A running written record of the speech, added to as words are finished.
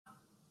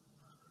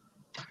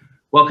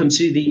Welcome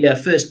to the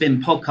first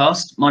BIM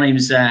podcast. My name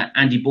is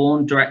Andy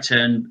Bourne, Director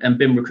and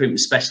BIM Recruitment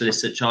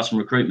Specialist at Charlton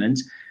Recruitment.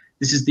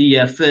 This is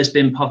the first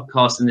BIM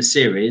podcast in the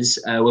series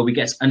where we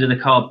get under the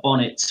car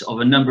bonnet of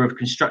a number of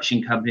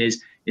construction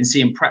companies and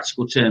see in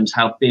practical terms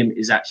how BIM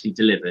is actually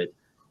delivered.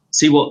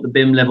 See what the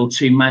BIM Level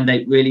 2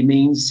 mandate really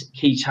means,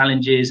 key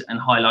challenges and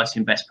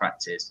highlighting best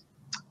practice.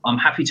 I'm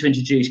happy to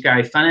introduce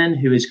Gary Fannin,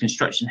 who is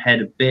Construction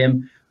Head of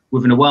BIM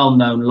within a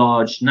well-known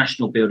large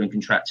national building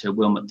contractor,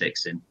 Wilmot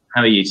Dixon.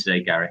 How are you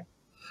today, Gary?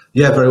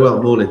 Yeah, very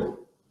well. Morning.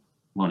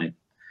 Morning.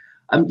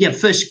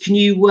 First, can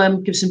you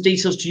give some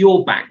details to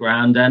your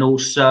background and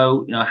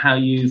also, how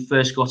you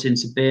first got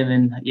into BIM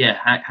and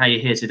how you're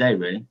here today,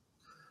 really?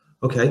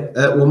 Okay.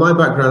 Well, my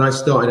background, I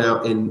started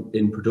out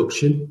in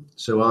production.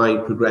 So I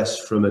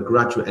progressed from a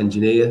graduate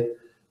engineer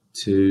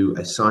to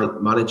a site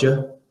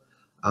manager.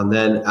 And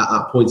then at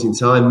that point in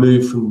time,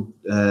 moved from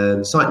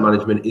site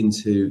management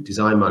into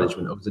design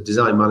management. I was a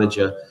design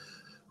manager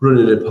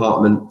running a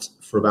department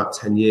for about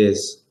 10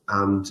 years.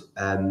 And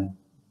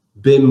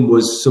BIM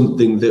was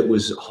something that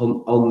was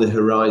on the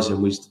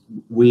horizon.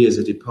 We as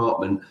a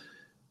department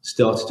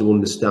started to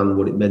understand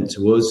what it meant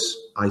to us.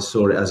 I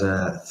saw it as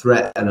a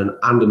threat and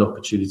an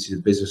opportunity to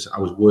the business I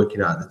was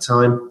working at the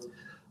time.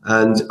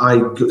 And I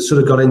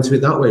sort of got into it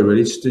that way,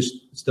 really.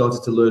 Just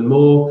started to learn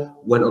more,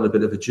 went on a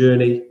bit of a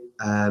journey.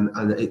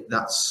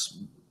 That's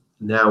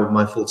now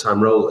my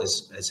full-time role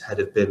as head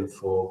of BIM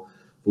for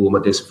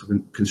Wilmot Dixon for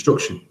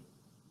construction.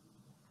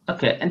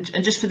 Okay, and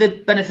just for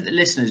the benefit of the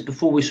listeners,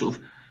 before we sort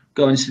of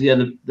go into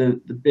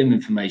the BIM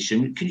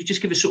information, can you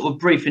just give a sort of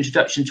brief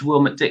introduction to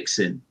Wilmot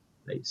Dixon,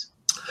 please?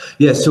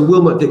 Yeah, so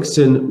Wilmot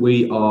Dixon,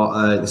 we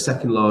are the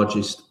second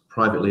largest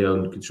privately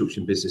owned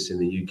construction business in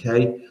the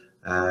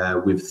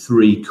UK, with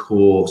three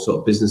core sort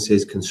of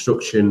businesses: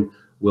 construction,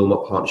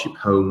 Wilmot Partnership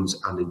Homes,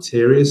 and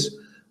interiors.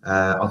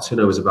 Our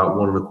turnover is about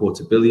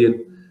 £1.25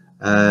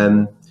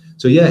 billion.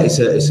 So yeah, it's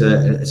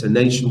a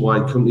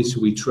nationwide company.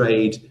 So we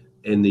trade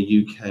in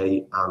the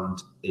UK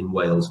and in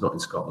Wales, not in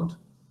Scotland.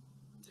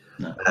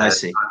 No, I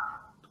see.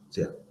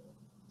 Yeah.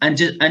 And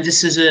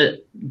just as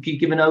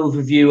give an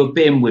overview of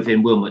BIM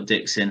within Wilmot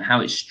Dixon, how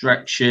it's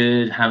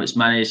structured, how it's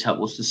managed,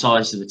 what's the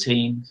size of the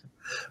team?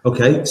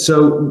 Okay,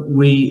 so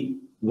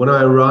when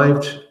I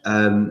arrived,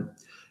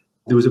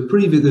 there's a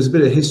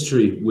bit of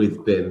history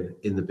with BIM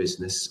in the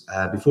business.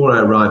 Before I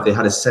arrived, they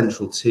had a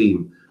central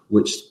team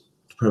which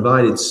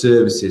provided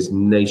services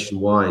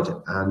nationwide,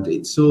 and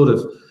it sort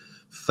of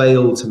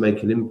failed to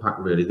make an impact,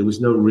 really. There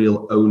was no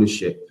real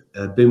ownership.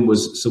 BIM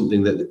was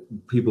something that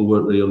people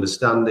weren't really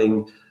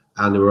understanding,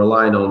 and they were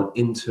relying on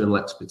internal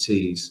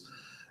expertise.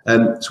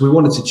 So we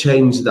wanted to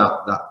change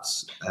that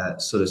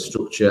sort of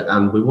structure,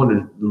 and we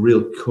wanted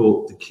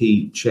the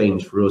key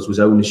change for us was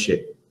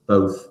ownership,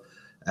 both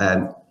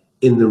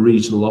in the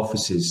regional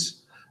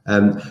offices.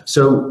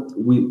 So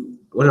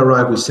when I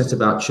arrived, we set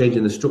about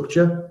changing the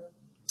structure.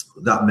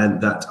 That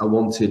meant that I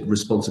wanted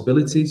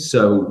responsibility.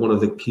 So one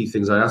of the key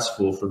things I asked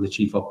for from the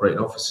chief operating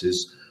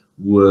officers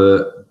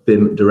were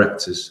BIM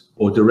directors,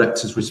 or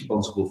directors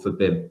responsible for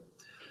BIM.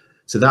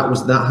 So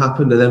that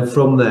happened. And then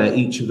from there,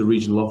 each of the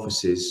regional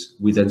offices,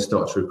 we then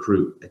start to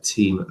recruit a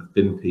team of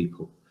BIM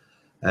people.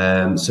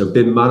 So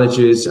BIM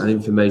managers and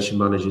information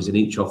managers in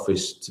each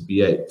office to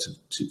be able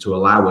to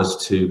allow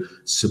us to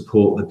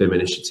support the BIM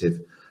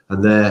initiative.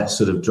 And their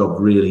sort of job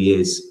really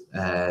is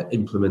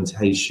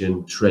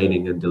implementation,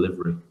 training and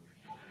delivery.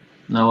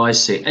 No, I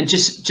see.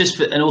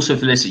 And also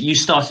for this, you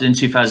started in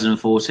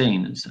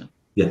 2014, and so.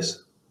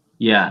 Yes.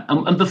 Yeah,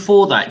 and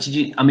before that,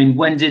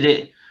 when did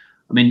it?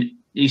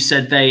 You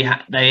said they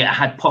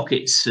had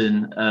pockets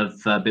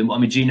of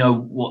BIM. Do you know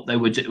what they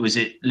were? Was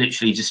it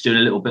literally just doing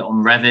a little bit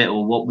on Revit,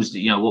 or what was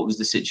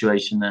the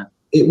situation there?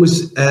 It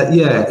was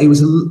it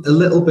was a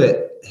little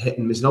bit hit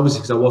and miss, and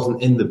obviously because I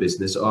wasn't in the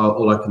business,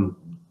 all I can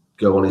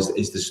go on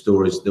is the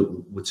stories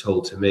that were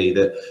told to me,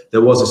 that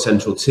there was a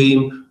central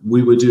team.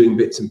 We were doing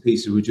bits and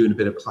pieces. We were doing a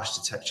bit of clash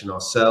detection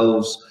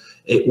ourselves.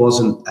 It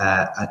wasn't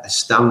a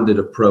standard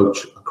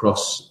approach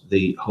across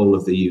the whole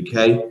of the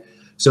UK.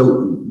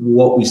 So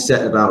what we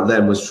set about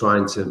then was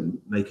trying to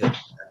make a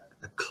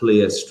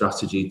clear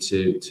strategy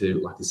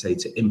to, like I say,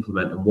 to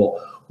implement, and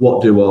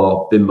what do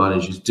our BIM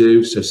managers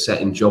do? So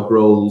setting job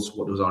roles.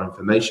 What does our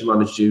information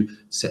manager do?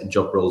 Setting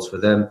job roles for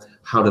them.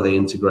 How do they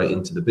integrate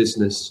into the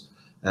business?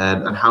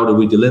 And how do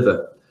we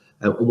deliver?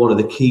 One of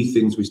the key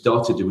things we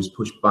started to do was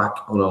push back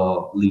on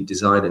our lead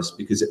designers,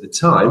 because at the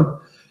time,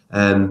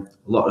 a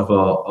lot of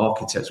our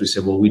architects, we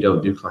said, well, we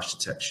don't do clash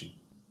detection.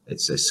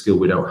 It's a skill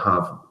we don't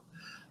have.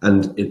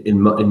 And in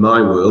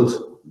my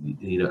world,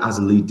 as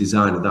a lead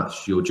designer,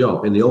 that's your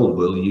job. In the old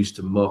world, you used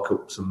to mark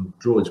up some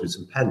drawings with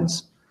some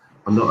pens.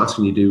 I'm not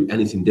asking you to do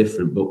anything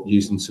different, but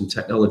using some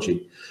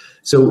technology.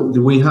 So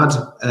we had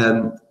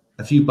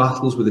a few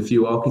battles with a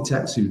few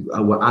architects who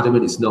were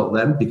adamant it's not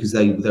them, because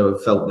they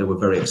felt they were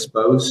very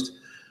exposed.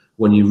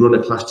 When you run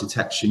a clash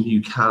detection,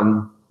 you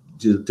can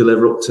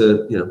deliver up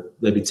to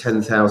maybe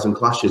 10,000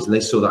 clashes, and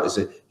they saw that as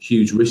a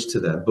huge risk to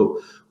them. But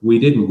we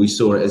didn't. We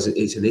saw it as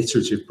it's an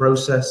iterative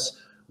process.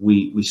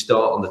 we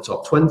start on the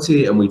top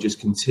 20 and we just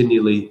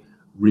continually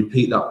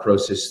repeat that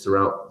process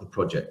throughout the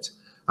project.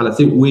 And I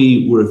think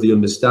we were of the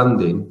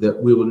understanding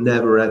that we will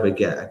never ever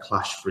get a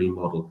clash-free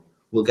model.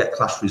 We'll get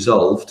clash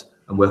resolved,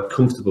 and we're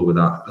comfortable with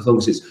that. As long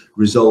as it's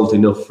resolved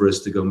enough for us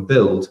to go and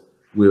build,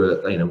 we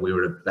were in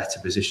a better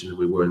position than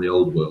we were in the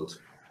old world.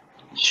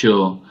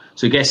 Sure.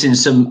 So guessing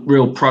some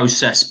real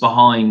process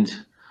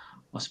behind,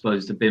 I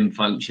suppose, the BIM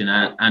function,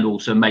 and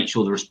also make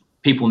sure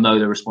people know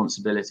their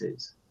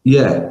responsibilities.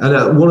 Yeah,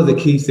 and one of the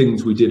key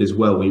things we did as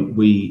well,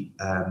 we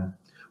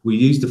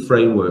used a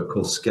framework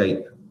called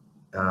Scape,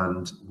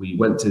 and we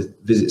went to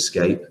visit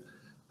Scape,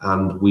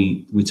 and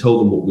we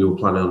told them what we were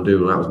planning on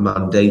doing. And that was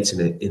mandating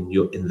it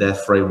in their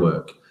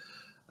framework,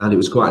 and it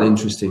was quite an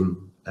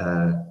interesting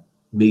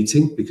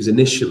meeting, because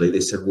initially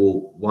they said,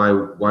 well, why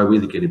are we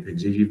the guinea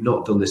pigs? If you've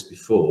not done this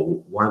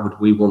before, why would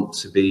we want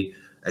to be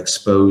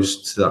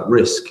exposed to that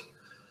risk?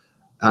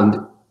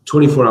 And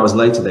 24 hours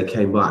later, they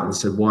came back and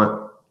said, why?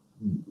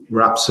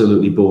 We're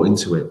absolutely bought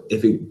into it.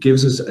 If it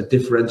gives us a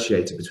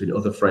differentiator between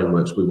other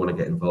frameworks, we want to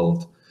get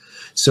involved.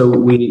 So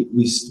we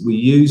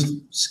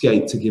used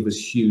Scape to give us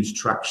huge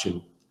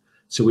traction.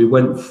 So we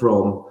went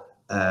from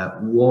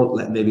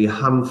maybe a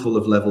handful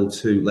of level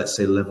 2, let's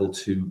say level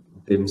 2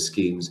 BIM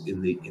schemes in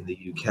the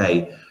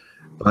UK.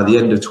 By the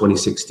end of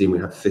 2016, we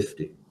had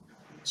 50.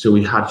 So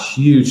we had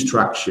huge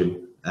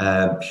traction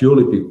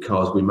purely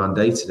because we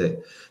mandated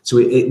it. So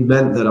it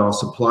meant that our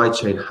supply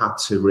chain had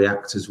to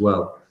react as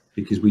well,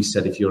 because we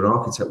said, if you're an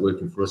architect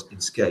working for us in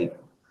Scape,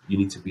 you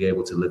need to be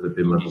able to deliver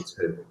BIM level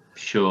 2.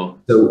 Sure.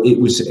 So it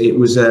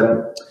was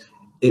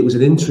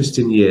an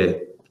interesting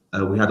year.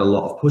 We had a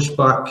lot of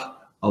pushback,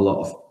 a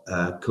lot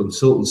of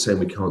consultants saying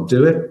we can't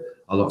do it,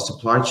 a lot of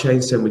supply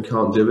chain saying we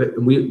can't do it,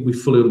 and we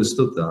fully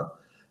understood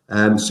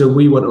that. So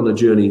we went on a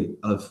journey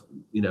of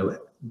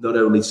not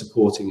only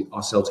supporting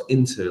ourselves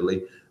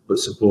internally, but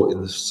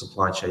supporting the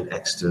supply chain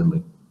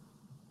externally.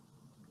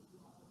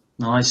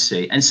 I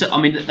see. And so, I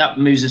mean, that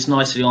moves us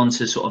nicely on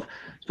to sort of,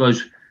 I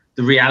suppose,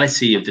 the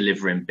reality of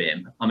delivering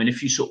BIM. I mean,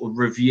 if you sort of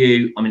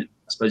review, I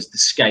suppose the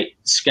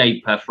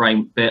Scape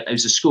frame, it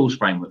was a schools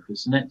framework,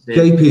 wasn't it?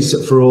 Scape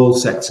is for all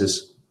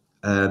sectors.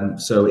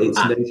 So it's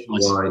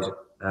nationwide,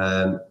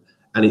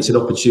 and it's an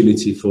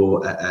opportunity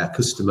for a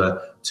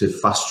customer to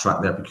fast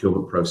track their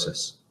procurement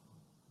process.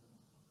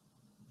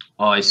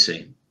 I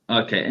see.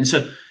 Okay. And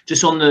so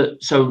just on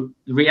the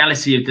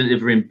reality of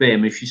delivering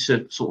BIM, if you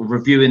sort of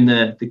reviewing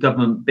the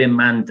government BIM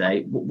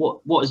mandate,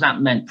 what has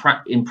that meant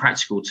in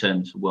practical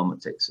terms for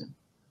Wilmot Dixon?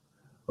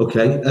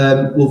 Okay.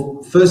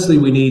 Well, firstly,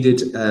 we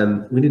needed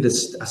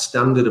a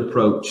standard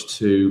approach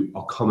to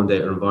our common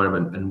data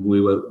environment, and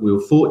we were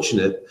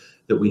fortunate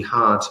that we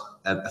had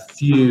a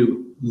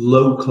few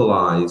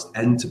localized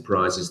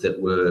enterprises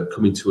that were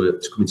coming to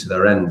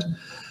their end,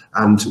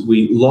 and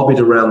we lobbied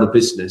around the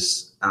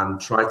business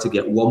and tried to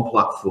get one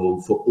platform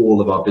for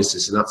all of our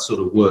business, and that sort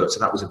of worked. So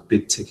that was a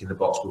big tick in the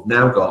box. We've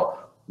now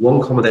got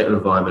one common data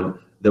environment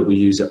that we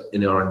use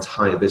in our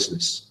entire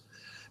business.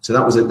 So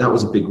that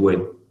was a big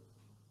win.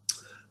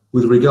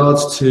 With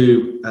regards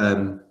to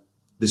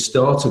the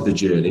start of the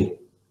journey,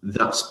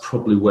 that's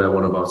probably where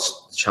one of our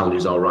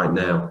challenges are right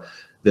now.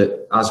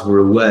 That, as we're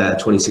aware,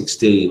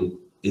 2016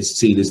 is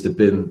seen as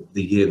the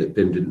year that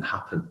BIM didn't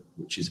happen,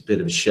 which is a bit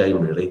of a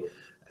shame, really.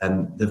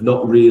 And they've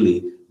not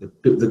really,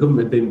 the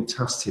government BIM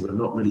task team have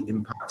not really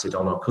impacted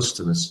on our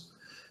customers.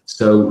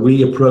 So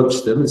we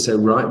approached them and said,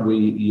 right,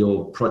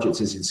 your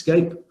project is in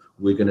Scape,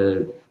 we're going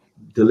to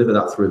deliver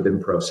that through a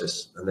BIM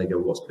process. And they go,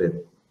 what's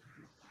BIM?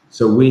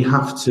 So we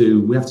have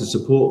to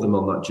support them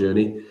on that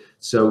journey.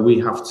 So we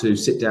have to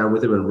sit down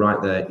with them and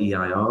write their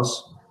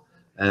EIRs,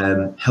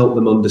 and help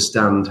them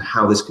understand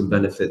how this can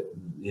benefit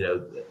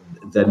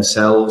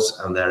themselves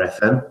and their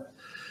FM.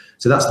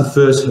 So that's the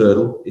first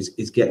hurdle,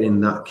 is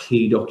getting that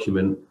key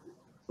document,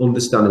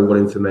 understanding what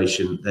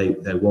information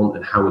they want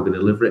and how we're going to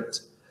deliver it.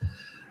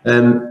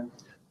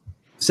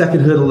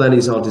 Second hurdle then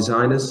is our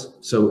designers.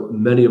 So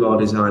many of our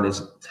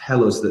designers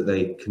tell us that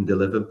they can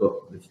deliver, but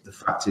the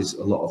fact is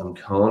a lot of them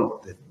can't.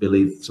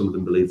 Some of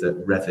them believe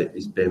that Revit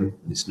is BIM,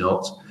 and it's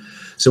not.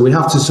 So we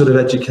have to sort of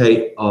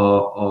educate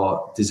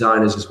our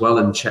designers as well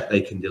and check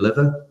they can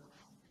deliver.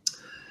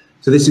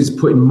 So this is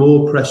putting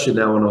more pressure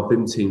now on our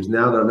BIM teams.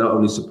 Now they're not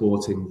only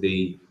supporting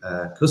the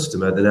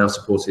customer, they're now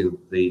supporting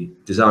the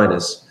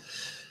designers.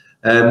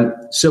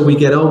 So we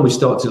get on, we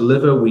start to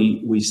deliver,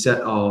 we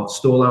set our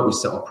stall out, we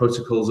set our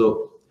protocols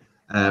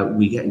up,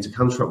 we get into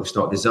contract, we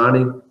start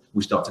designing,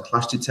 we start to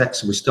clash detect,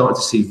 so we're starting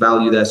to see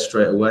value there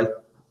straight away.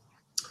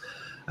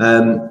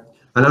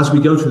 And as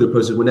we go through the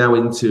process, we're now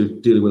into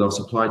dealing with our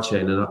supply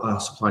chain, and our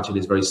supply chain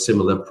is very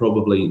similar,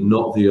 probably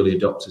not the early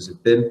adopters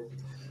of BIM.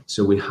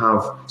 So we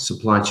have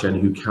supply chain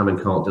who can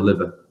and can't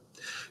deliver.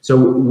 So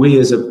we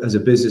as a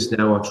business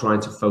now are trying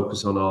to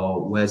focus on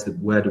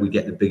where do we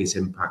get the biggest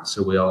impact.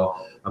 So we are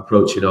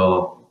approaching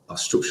our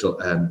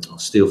structural our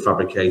steel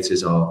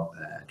fabricators, our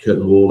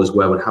curtain wallers,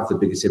 where would have the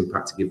biggest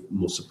impact to give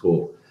more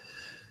support.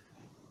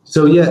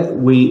 So yeah,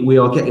 we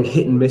are getting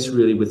hit and miss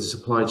really with the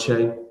supply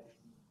chain.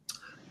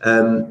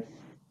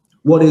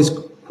 What is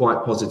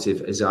quite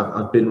positive is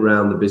I've been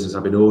around the business.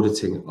 I've been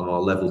auditing our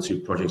level 2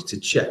 projects to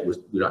check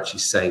we're actually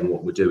saying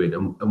what we're doing,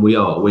 and we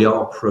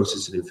are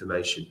processing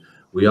information.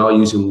 We are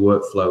using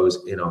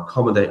workflows in our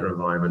common data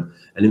environment,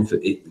 and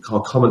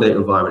our common data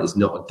environment is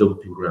not a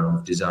dumping ground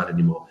of design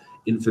anymore.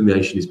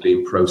 Information is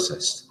being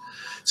processed.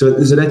 So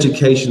there's an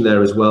education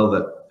there as well,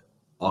 that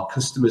our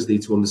customers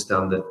need to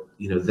understand that,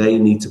 you know, they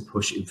need to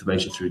push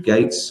information through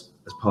gates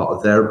as part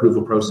of their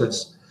approval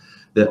process,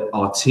 that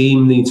our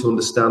team need to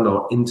understand,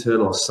 our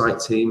internal site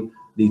team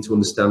need to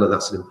understand that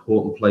that's an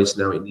important place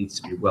now. It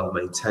needs to be well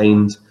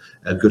maintained,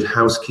 good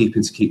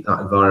housekeeping to keep that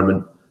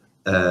environment.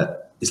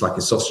 It's like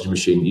a sausage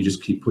machine. You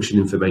just keep pushing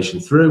information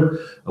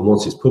through, and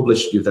once it's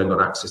published, you've then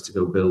got access to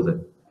go build it.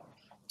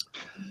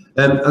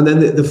 And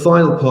then the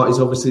final part is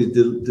obviously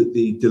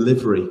the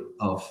delivery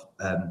of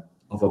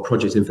our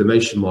project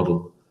information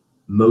model.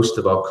 Most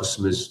of our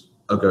customers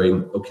are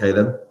going, okay,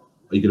 then,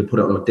 are you going to put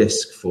it on a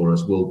disk for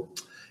us? Well,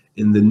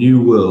 in the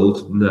new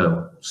world,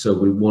 no. So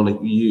we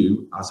want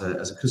you as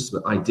a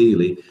customer,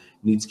 ideally,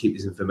 need to keep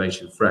this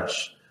information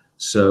fresh.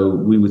 So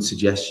we would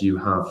suggest you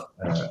have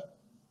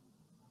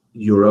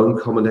your own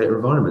common data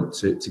environment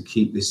to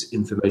keep this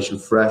information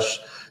fresh,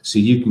 so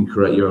you can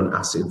create your own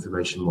asset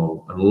information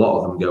model. And a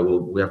lot of them go, well,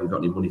 we haven't got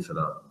any money for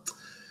that.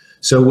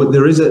 So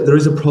there is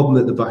a problem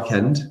at the back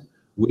end.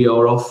 We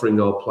are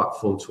offering our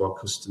platform to our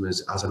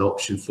customers as an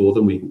option for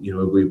them.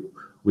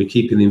 We're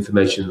keeping the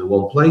information in the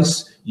one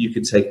place. You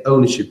can take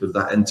ownership of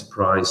that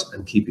enterprise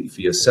and keep it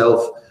for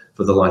yourself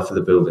for the life of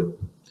the building.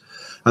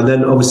 And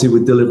then obviously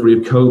with delivery of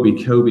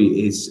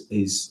COBie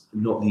is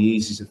not the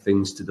easiest of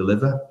things to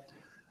deliver.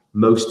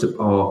 Most of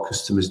our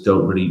customers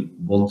don't really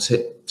want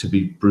it, to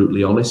be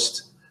brutally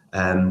honest.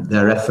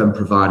 Their FM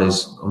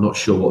providers are not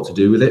sure what to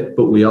do with it,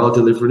 but we are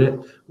delivering it.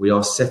 We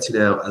are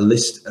setting out a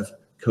list of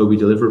COBie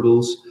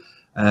deliverables,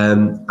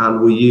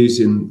 and we're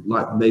using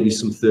like maybe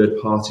some third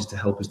parties to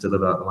help us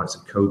deliver the likes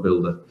of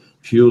CoBuilder,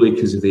 purely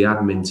because of the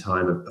admin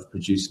time of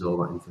producing all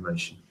that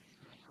information.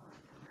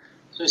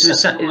 So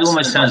it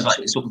almost sounds like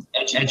sort of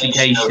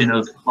education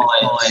of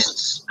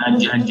clients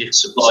and your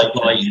supply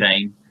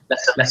chain. Let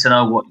us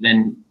know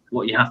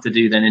what you have to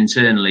do then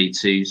internally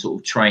to sort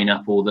of train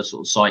up all the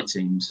sort of site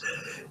teams.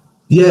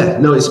 Yeah,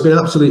 no, it's been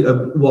absolutely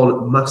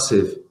one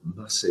massive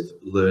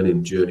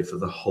learning journey for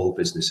the whole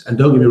business. And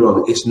don't get me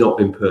wrong, it's not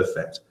been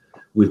perfect.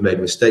 We've made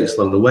mistakes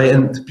along the way.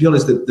 And to be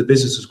honest, the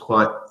business is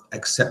quite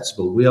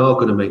acceptable. We are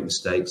going to make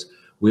mistakes.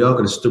 We are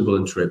going to stumble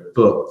and trip.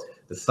 But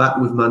the fact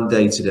we've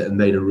mandated it and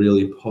made a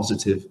really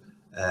positive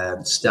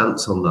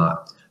stance on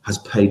that has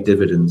paid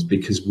dividends,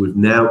 because we've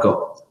now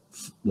got,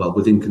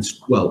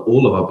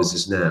 all of our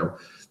business now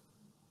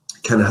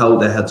can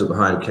hold their heads up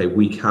high. Okay,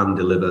 we can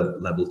deliver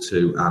level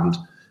 2, and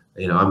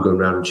I'm going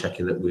around and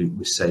checking that we're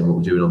saying what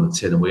we're doing on the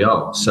tin, and we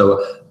are.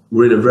 So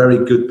we're in a very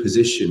good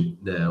position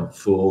now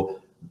for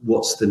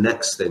what's the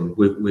next thing.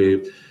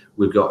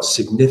 We've got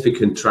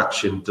significant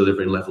traction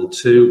delivering level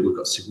 2. We've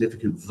got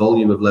significant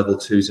volume of level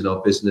 2s in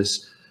our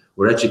business.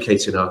 We're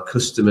educating our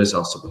customers,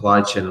 our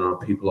supply chain, and our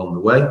people on the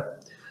way.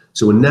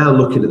 So we're now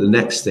looking at the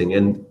next thing,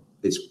 and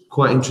it's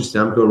quite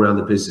interesting. I'm going around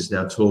the business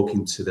now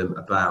talking to them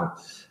about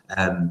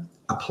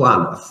a plan,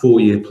 a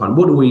 4-year plan.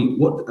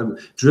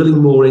 Drilling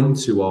more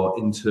into our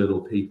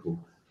internal people.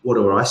 What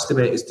do our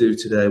estimators do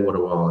today? What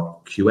do our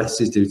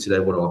QSs do today?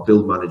 What do our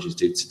build managers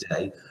do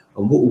today?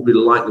 And what would we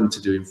like them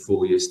to do in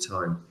 4 years'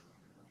 time?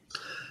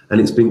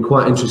 And it's been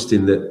quite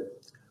interesting that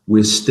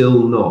we're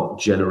still not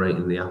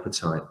generating the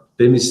appetite.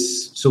 BIM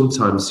is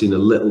sometimes seen a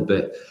little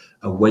bit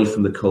away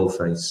from the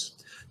coalface.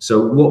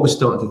 So what we're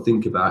starting to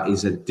think about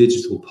is a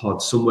digital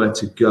pod, somewhere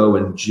to go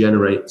and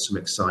generate some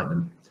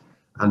excitement.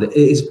 And it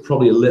is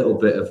probably a little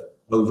bit of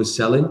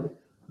overselling,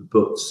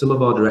 but some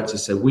of our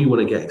directors say, we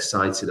want to get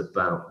excited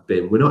about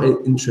BIM. We're not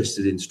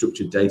interested in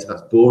structured data,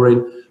 that's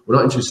boring. We're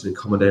not interested in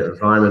common data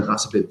environment,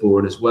 that's a bit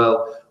boring as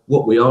well.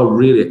 What we are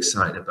really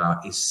excited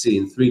about is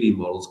seeing 3D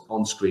models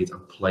on screens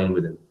and playing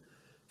with them.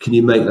 Can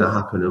you make that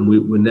happen? And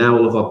we're now,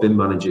 all of our BIM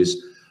managers,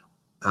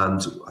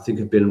 and I think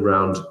I've been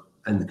around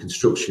in the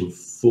construction,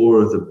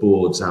 4 of the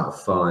boards out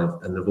of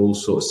 5, and they've all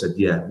sort of said,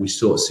 yeah, we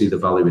sort of see the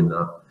value in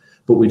that.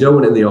 But we don't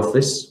want it in the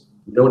office.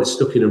 We don't want it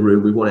stuck in a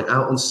room. We want it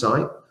out on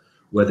site,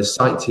 where the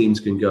site teams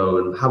can go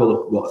and have a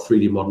look at what a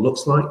 3D model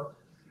looks like,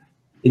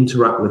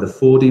 interact with a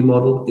 4D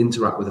model,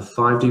 interact with a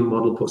 5D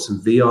model, put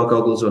some VR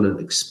goggles on and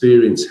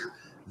experience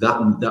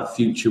that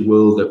future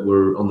world that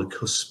we're on the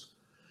cusp.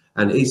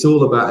 And it's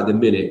all about, at the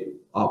minute,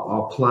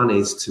 our plan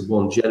is to,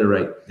 one,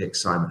 generate the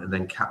excitement and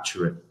then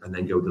capture it and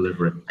then go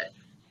deliver it.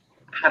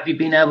 Have you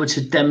been able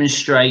to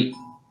demonstrate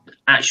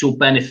actual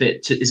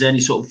benefit? Is there any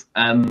sort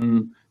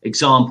of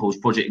examples,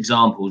 project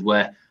examples,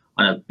 where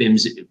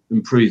BIM's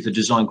improved the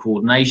design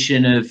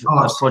coordination of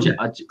a project?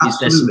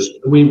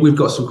 Absolutely. We've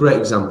got some great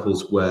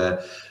examples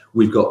where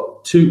we've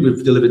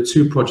delivered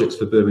 2 projects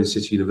for Birmingham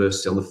City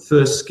University. On the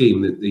first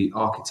scheme, the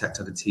architect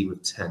had a team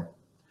of 10.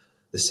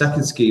 The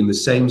second scheme, the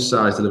same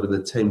size, delivered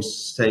the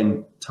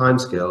same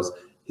timescales,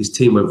 his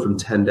team went from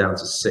 10 down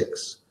to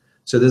 6.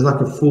 So there's like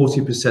a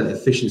 40%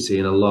 efficiency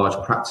in a large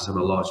practice on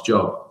a large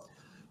job.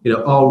 You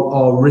know,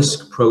 our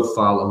risk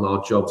profile on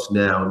our jobs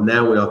now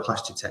we are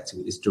clash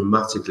detecting, is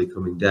dramatically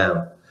coming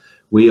down.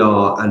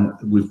 And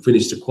we've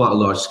finished quite a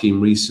large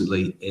scheme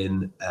recently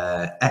in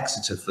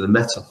Exeter for the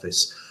Met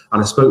Office.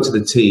 And I spoke to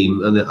the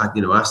team and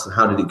I asked them,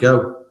 how did it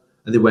go?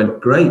 And they went,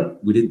 great,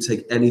 we didn't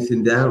take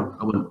anything down.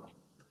 I went,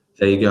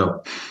 there you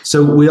go.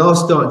 So we are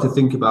starting to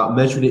think about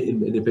measuring it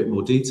in a bit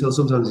more detail.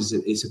 Sometimes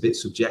it's a bit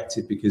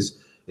subjective, because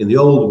in the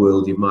old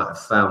world, you might have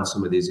found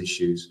some of these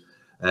issues.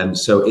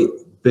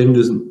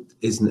 BIM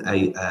isn't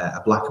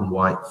a black and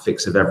white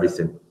fix of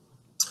everything.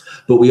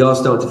 But we are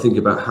starting to think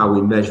about how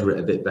we measure it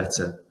a bit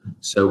better.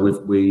 So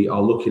we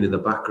are looking in the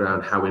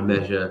background how we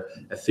measure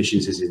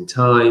efficiencies in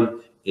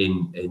time,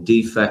 in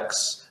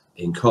defects,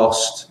 in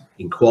cost,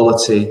 in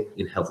quality,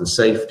 in health and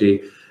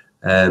safety.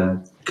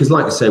 Because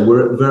like I say,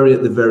 we're at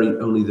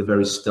only the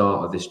very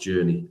start of this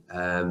journey.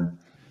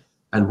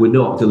 And we're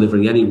not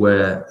delivering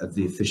anywhere of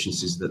the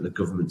efficiencies that the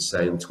government's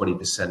saying,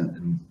 20%,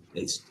 and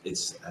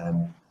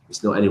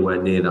it's not anywhere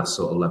near that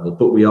sort of level.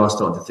 But we are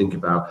starting to think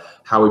about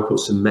how we put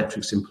some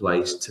metrics in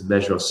place to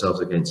measure ourselves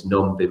against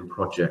non-BIM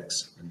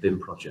projects and BIM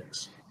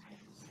projects.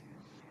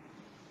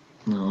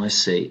 Oh, I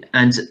see.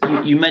 And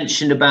you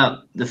mentioned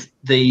about the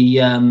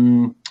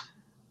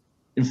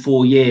in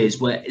 4 years,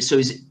 so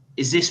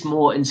is this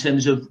more in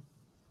terms of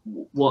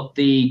what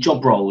the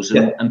job roles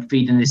and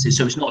feeding this is?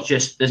 So there's not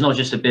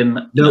just a BIM,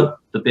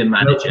 the BIM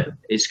manager.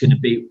 It's going to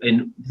be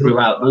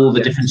throughout all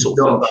the different sort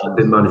of functions. Not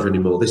BIM manager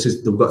anymore.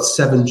 We've got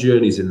 7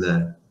 journeys in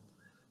there.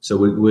 So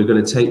we're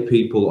going to take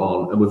people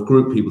on, and we've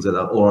grouped people to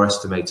that, all our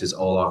estimators,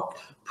 all our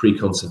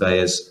pre-con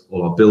surveyors,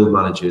 all our build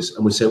managers,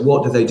 and we say,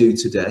 what do they do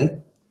today?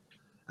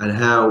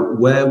 And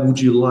where would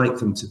you like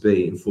them to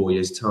be in 4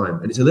 years'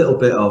 time? And it's a little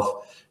bit of,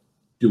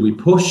 do we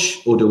push,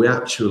 or do we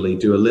actually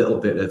do a little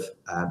bit of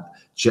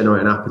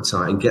generate an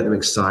appetite and get them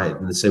excited,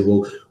 and they say,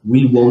 well,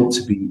 we want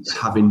to be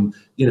having,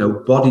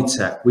 body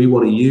tech. We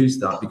want to use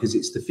that because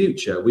it's the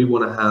future. We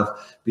want to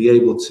be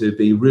able to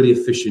be really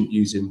efficient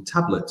using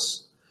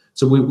tablets.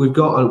 So we've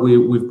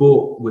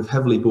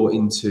heavily bought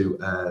into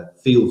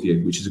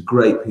FieldView, which is a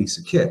great piece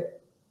of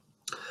kit.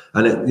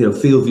 And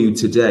FieldView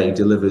today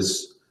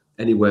delivers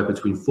anywhere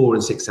between 4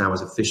 and 6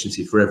 hours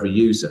efficiency for every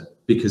user,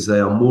 because they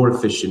are more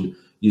efficient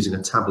using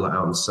a tablet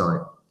out on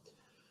site.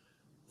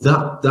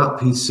 That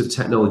piece of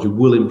technology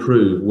will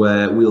improve,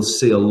 where we'll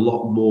see a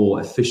lot more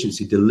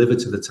efficiency delivered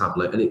to the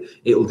tablet, and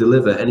it will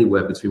deliver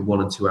anywhere between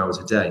 1 and 2 hours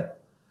a day.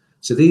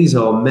 So these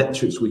are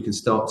metrics we can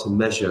start to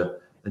measure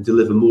and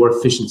deliver more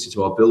efficiency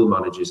to our build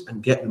managers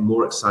and get them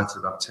more excited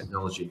about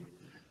technology.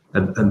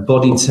 And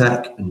body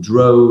tech and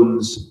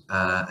drones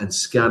and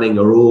scanning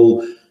are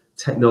all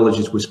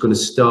technologies we're going to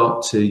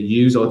start to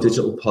use our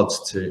digital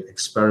pods to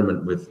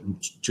experiment with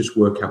and just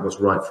work out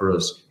what's right for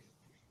us.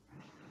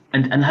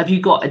 And have you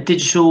got a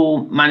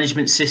digital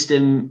management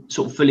system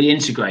sort of fully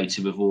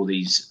integrated with all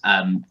these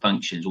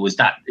functions, or is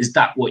that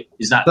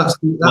that's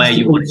where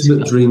you want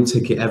the dream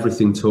ticket?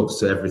 Everything talks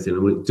to everything,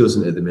 and it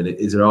doesn't at the minute.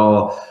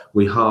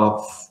 We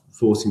are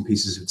forcing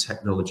pieces of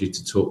technology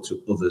to talk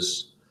to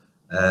others.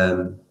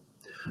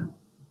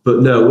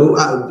 But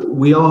no,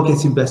 we are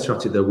getting better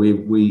at it, though.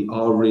 We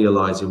are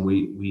realizing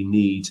we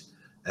need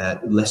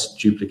less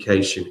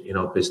duplication in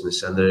our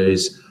business, and there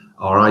is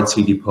our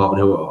IT department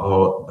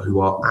who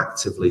are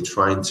actively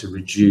trying to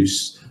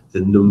reduce the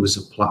numbers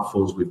of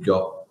platforms we've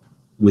got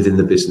within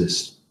the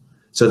business.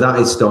 So that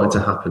is starting to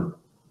happen.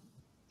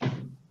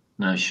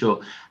 No,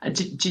 sure.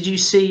 Did you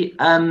see?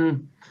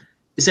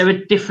 Is there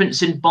a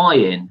difference in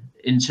buy-in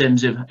in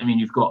terms of? I mean,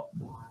 you've got.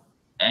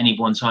 Any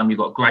one time you've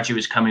got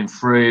graduates coming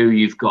through,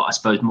 you've got, I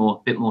suppose, a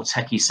bit more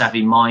techie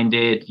savvy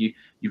minded,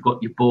 you've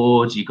got your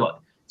boards,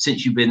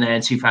 since you've been there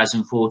in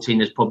 2014,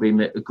 there's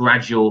probably a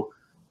gradual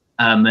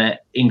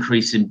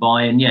increase in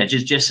buy-in. Yeah,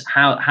 just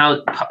how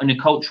on a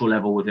cultural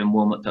level within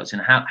Wilmot Ducton,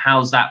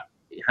 how's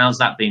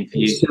that been for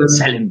you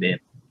selling BIM?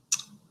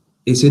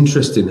 It's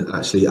interesting,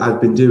 actually. I've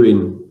been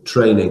doing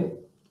training,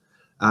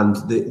 and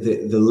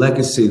the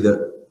legacy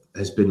that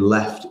has been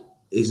left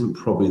isn't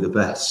probably the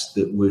best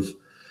that we've.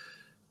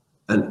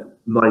 And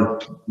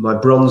my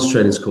bronze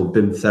training is called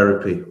BIM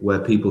therapy, where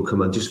people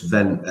come and just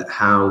vent at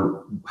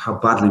how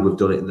badly we've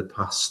done it in the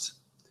past.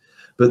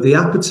 But the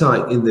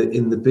appetite in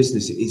the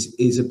business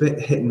is a bit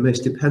hit and miss.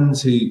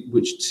 Depends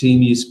which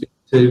team you speak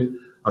to.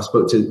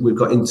 We've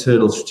got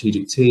internal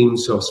strategic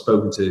teams, so I've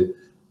spoken to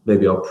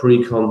maybe our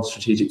pre-con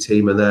strategic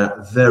team, and they're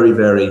very,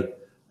 very,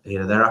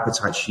 their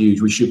appetite's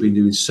huge. We should be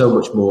doing so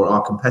much more.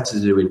 Our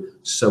competitors are doing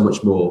so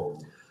much more.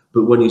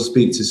 But when you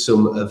speak to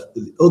some of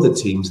the other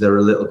teams, they're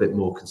a little bit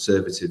more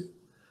conservative.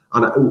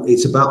 And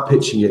it's about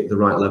pitching it at the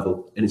right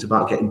level. And it's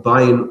about getting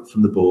buy-in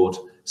from the board,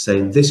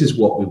 saying, this is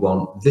what we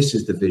want, this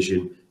is the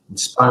vision,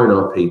 inspiring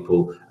our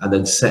people, and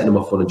then setting them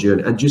off on a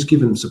journey and just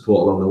giving them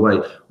support along the way.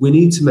 We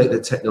need to make the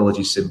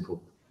technology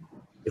simple.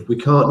 If we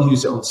can't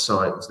use it on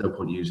site, there's no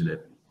point using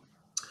it.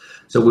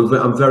 So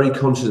I'm very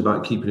conscious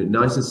about keeping it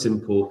nice and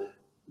simple,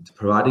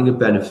 providing a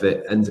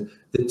benefit, and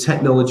the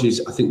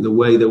technologies, I think the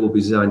way they will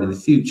be designed in the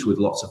future with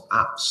lots of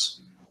apps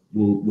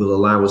will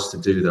allow us to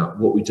do that.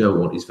 What we don't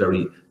want is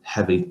very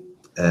heavy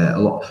a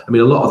lot. I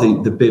mean, a lot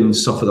of the BIM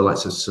software, the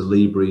likes of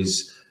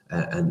Celebris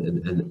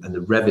and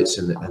the Revits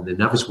and the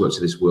Navisworks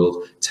of this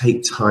world,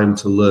 take time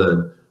to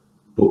learn,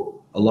 but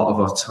a lot of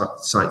our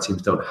site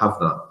teams don't have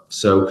that.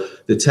 So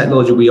the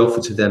technology we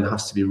offer to them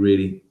has to be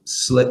really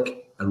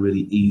slick and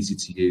really easy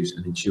to use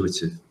and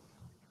intuitive.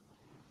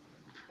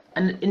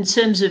 And in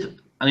terms of,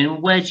 I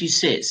mean, where do you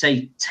see it,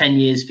 say 10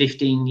 years,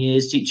 15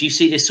 years? Do you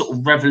see this sort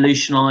of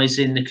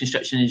revolutionising the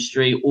construction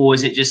industry, or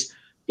is it just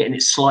getting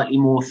it slightly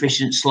more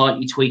efficient,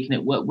 slightly tweaking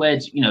it? Where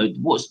you know,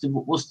 where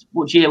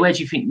do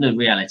you think the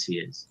reality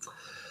is?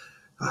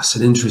 That's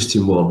an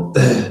interesting one.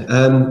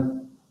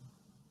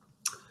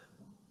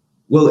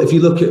 Well, if you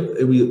look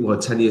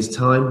at 10 years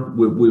time,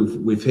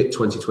 we've hit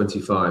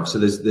 2025. So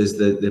there's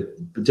the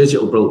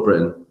Digital Built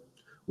Britain,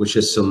 which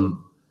has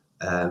some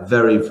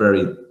very,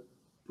 very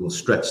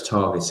stretched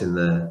targets in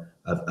there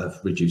of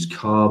reduced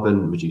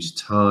carbon, reduced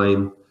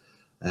time,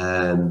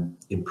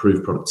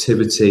 improved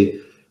productivity.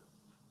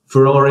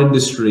 For our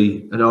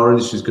industry, and our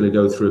industry is going to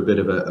go through a bit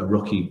of a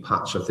rocky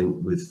patch, I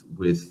think, with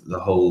the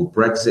whole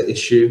Brexit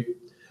issue,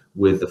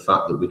 with the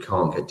fact that we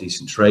can't get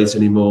decent trades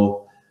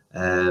anymore.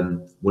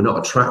 We're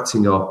not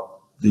attracting the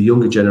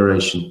younger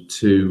generation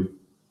to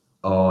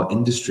our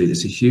industry.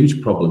 It's a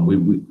huge problem.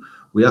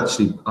 We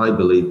actually, I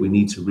believe, we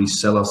need to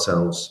resell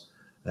ourselves.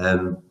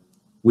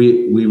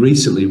 We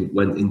recently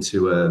went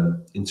into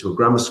a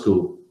grammar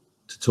school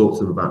to talk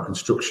to them about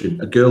construction,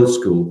 a girls'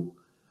 school,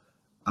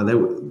 and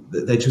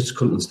they just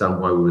couldn't understand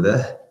why we were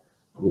there.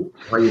 Why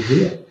are you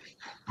here?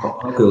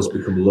 Our girls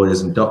become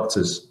lawyers and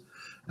doctors,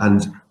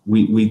 and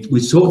we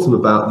talked to them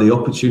about the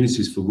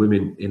opportunities for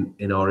women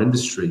in our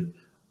industry,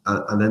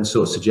 and then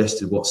sort of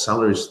suggested what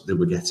salaries they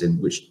were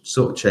getting, which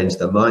sort of changed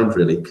their mind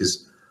really,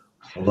 because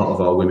a lot of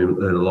our women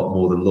earn a lot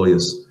more than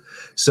lawyers.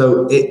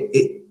 So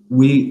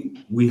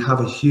we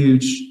have a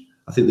huge,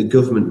 I think the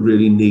government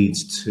really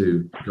needs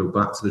to go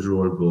back to the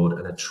drawing board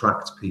and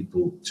attract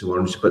people to our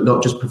industry, but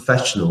not just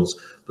professionals,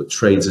 but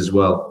trades as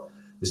well.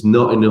 There's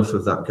not enough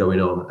of that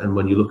going on. And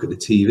when you look at the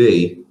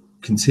TV,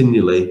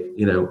 continually,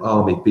 you know,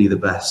 Army, be the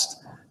best.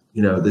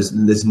 You know,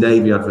 there's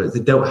Navy adverts. They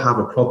don't have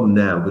a problem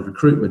now with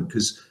recruitment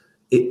because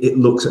it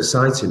looks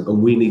exciting,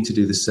 and we need to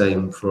do the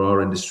same for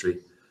our industry.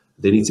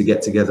 They need to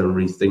get together and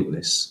rethink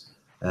this.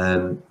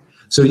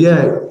 So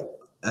yeah,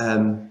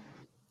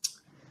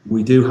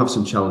 we do have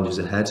some challenges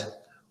ahead.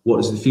 What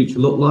does the future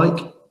look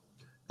like?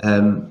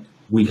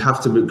 We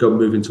have to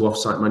move into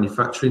off-site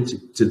manufacturing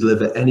to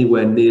deliver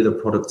anywhere near the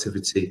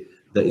productivity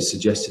that is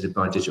suggested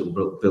by Digital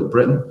Built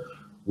Britain.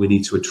 We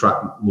need to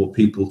attract more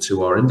people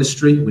to our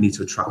industry. We need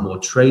to attract more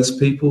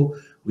tradespeople.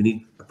 We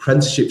need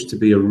apprenticeships to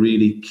be a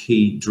really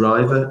key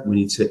driver. We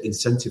need to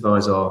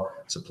incentivize our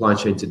supply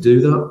chain to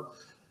do that.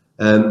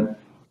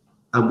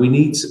 And we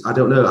need to, I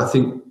don't know, I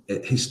think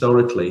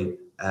historically,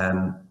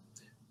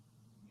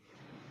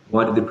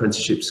 why did the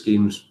apprenticeship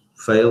schemes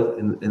fail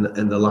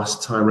in the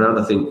last time around?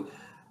 I think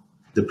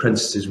the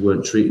apprentices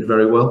weren't treated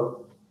very well.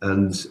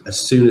 And as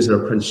soon as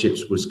their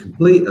apprenticeships was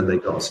complete and they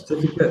got a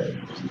certificate,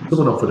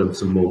 someone offered them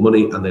some more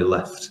money and they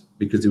left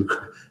because they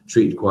were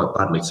treated quite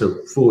badly.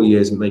 So 4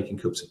 years of making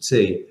cups of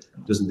tea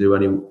doesn't do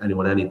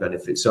anyone any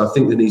benefit. So I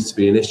think there needs to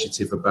be an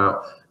initiative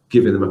about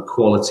giving them a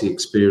quality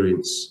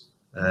experience.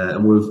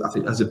 And I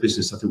think as a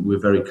business, I think we're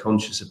very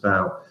conscious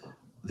about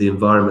the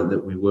environment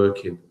that we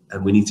work in.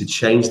 And we need to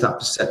change that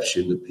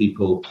perception that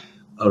people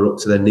are up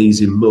to their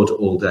knees in mud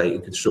all day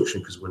in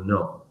construction, because we're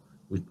not.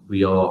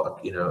 We are,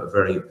 you know, a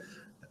very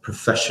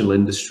professional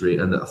industry,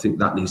 and I think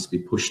that needs to be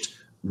pushed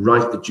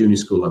right at the junior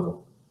school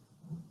level.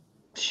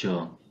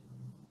 Sure.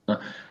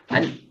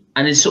 And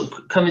it's sort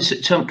of coming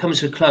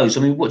to a close. I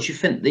mean, what do you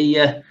think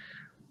the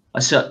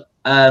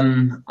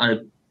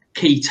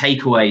key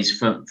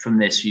takeaways from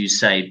this, you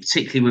say,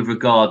 particularly with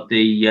regard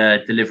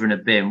the delivering a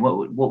BIM?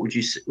 What would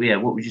you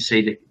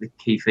say the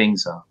key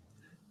things are?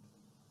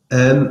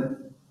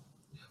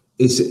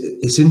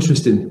 It's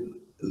interesting.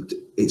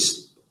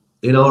 It's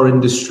in our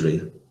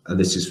industry, and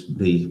this is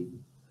me.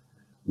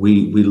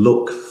 We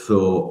look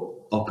for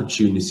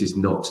opportunities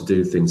not to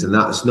do things, and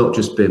that's not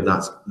just BIM.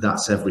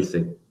 That's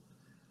everything.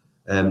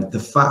 The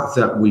fact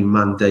that we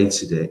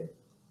mandated it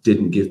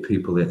didn't give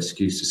people the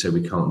excuse to say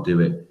we can't do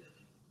it,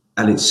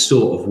 and it's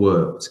sort of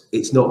worked.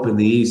 It's not been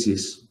the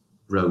easiest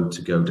road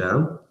to go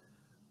down,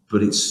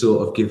 but it's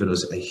sort of given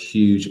us a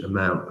huge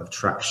amount of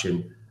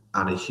traction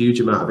and a huge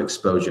amount of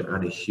exposure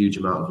and a huge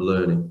amount of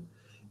learning.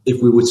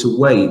 If we were to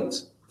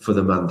wait for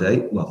the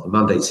mandate, well, the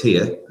mandate's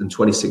here, and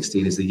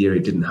 2016 is the year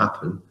it didn't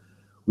happen,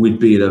 we'd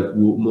be in a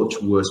much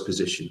worse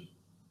position.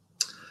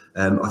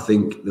 I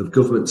think the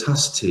government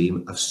task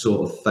team have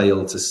sort of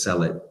failed to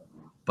sell it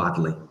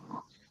badly.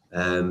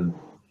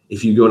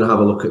 If you go and have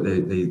a look at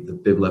the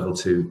BIM Level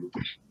 2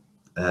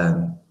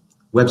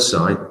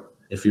 website,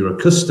 if you're a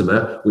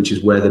customer, which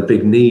is where the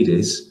big need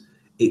is,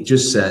 it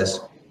just says,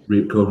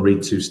 go and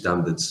read 2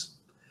 standards.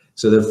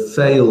 So they've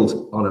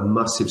failed on a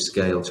massive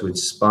scale to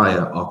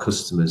inspire our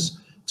customers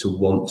to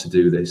want to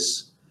do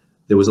this.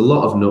 There was a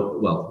lot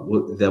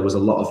of there was a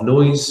lot of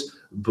noise,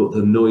 but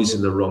the noise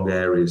in the wrong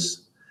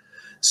areas.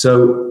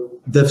 So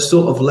they've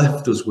sort of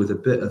left us with a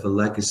bit of a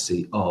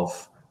legacy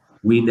of,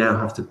 we now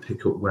have to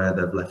pick up where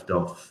they've left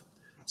off.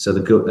 So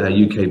the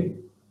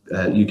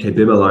UK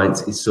BIM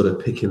Alliance is sort of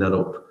picking that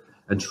up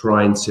and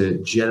trying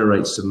to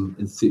generate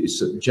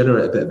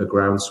generate a bit of a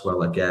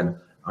groundswell again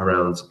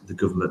around the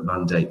government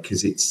mandate,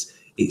 because it's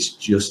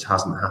just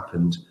hasn't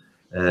happened.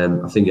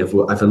 I think if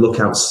I look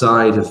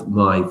outside of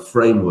my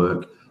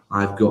framework,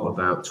 I've got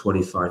about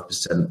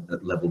 25%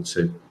 at level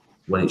 2,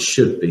 when it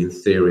should be, in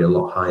theory, a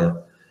lot higher.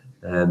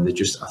 They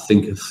just, I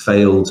think, have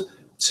failed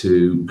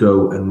to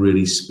go and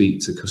really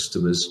speak to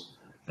customers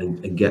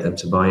and get them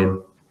to buy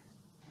in.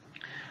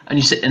 And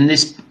you said, and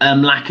this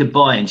lack of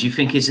buy-in, do you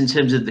think is in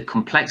terms of the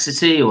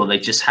complexity, or they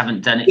just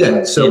haven't done it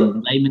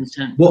in layman's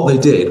terms? What they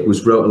did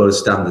was wrote a lot of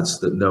standards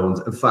that no one,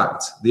 in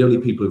fact, the only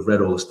people who've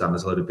read all the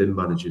standards are a lot of BIM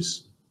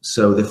managers.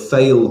 So they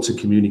failed to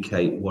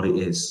communicate what it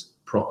is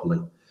properly.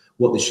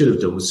 What they should have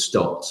done was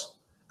stopped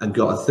and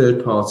got a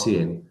third party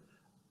in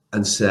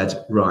and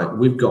said, right,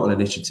 we've got an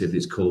initiative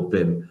that's called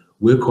BIM.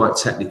 We're quite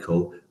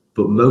technical,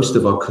 but most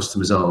of our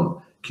customers aren't.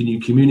 Can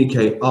you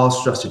communicate our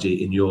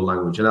strategy in your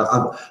language? And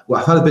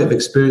I've had a bit of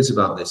experience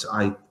about this.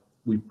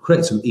 We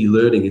created some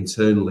e-learning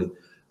internally,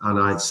 and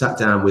I sat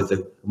down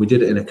we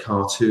did it in a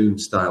cartoon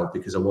style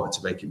because I wanted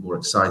to make it more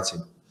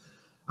exciting.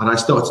 And I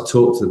started to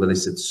talk to them, and they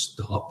said,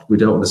 stop, we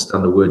don't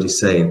understand the word you're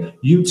saying.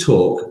 You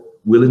talk,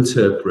 we'll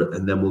interpret,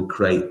 and then we'll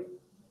create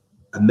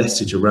a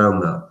message around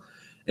that.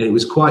 And it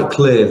was quite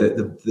clear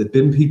that the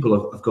BIM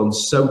people have gone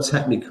so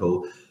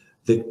technical,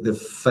 they've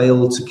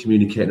failed to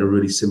communicate in a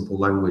really simple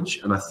language.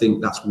 And I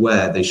think that's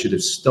where they should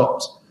have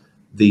stopped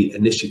the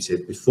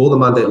initiative before the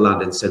mandate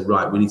landed and said,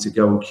 right, we need to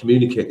go and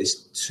communicate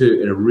this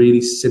in a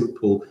really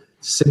simple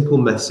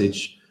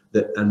message,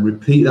 and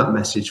repeat that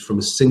message from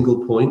a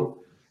single point,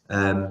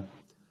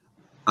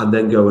 and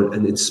then go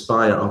and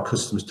inspire our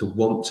customers to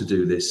want to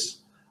do this.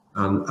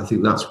 And I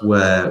think that's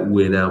where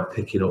we're now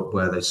picking up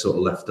where they sort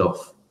of left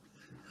off.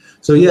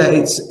 So yeah,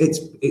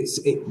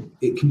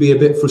 it can be a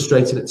bit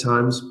frustrating at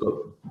times, but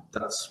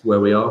that's where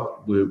we are.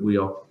 We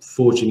are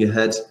forging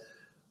ahead.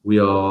 We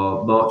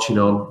are marching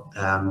on,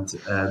 and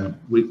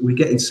we're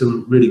getting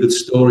some really good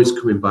stories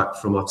coming back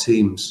from our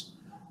teams.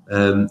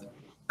 And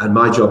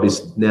my job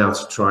is now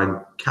to try and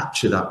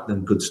capture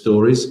them good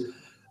stories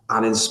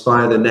and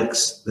inspire the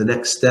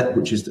next step,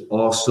 which is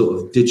our sort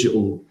of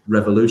digital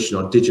revolution,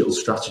 our digital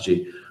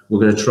strategy. We're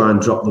going to try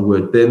and drop the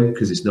word BIM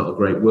because it's not a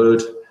great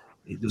word.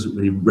 It doesn't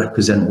really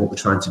represent what we're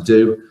trying to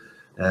do.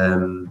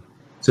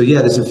 So yeah,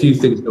 there's a few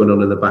things going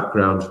on in the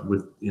background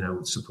with,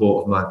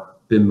 support of my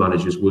BIM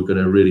managers. We're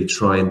going to really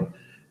try and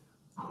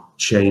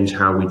change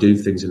how we do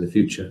things in the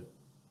future.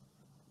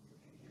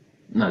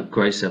 No,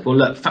 great stuff. Well,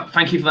 look,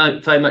 thank you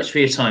very much for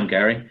your time,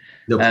 Gary.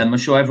 No. I'm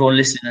sure everyone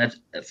listening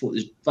thought it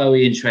was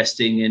very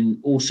interesting and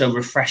also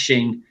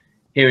refreshing,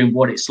 hearing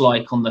what it's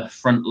like on the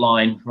front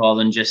line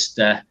rather than just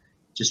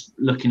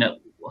looking at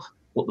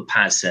what the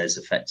PAS says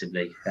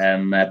effectively.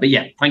 But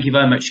yeah, thank you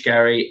very much,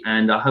 Gary,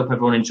 and I hope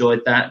everyone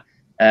enjoyed that.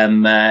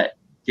 My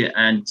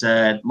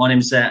name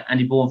is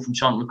Andy Bourne from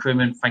Chant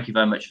Recruitment. Thank you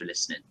very much for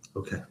listening.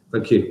 Okay,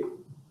 thank you.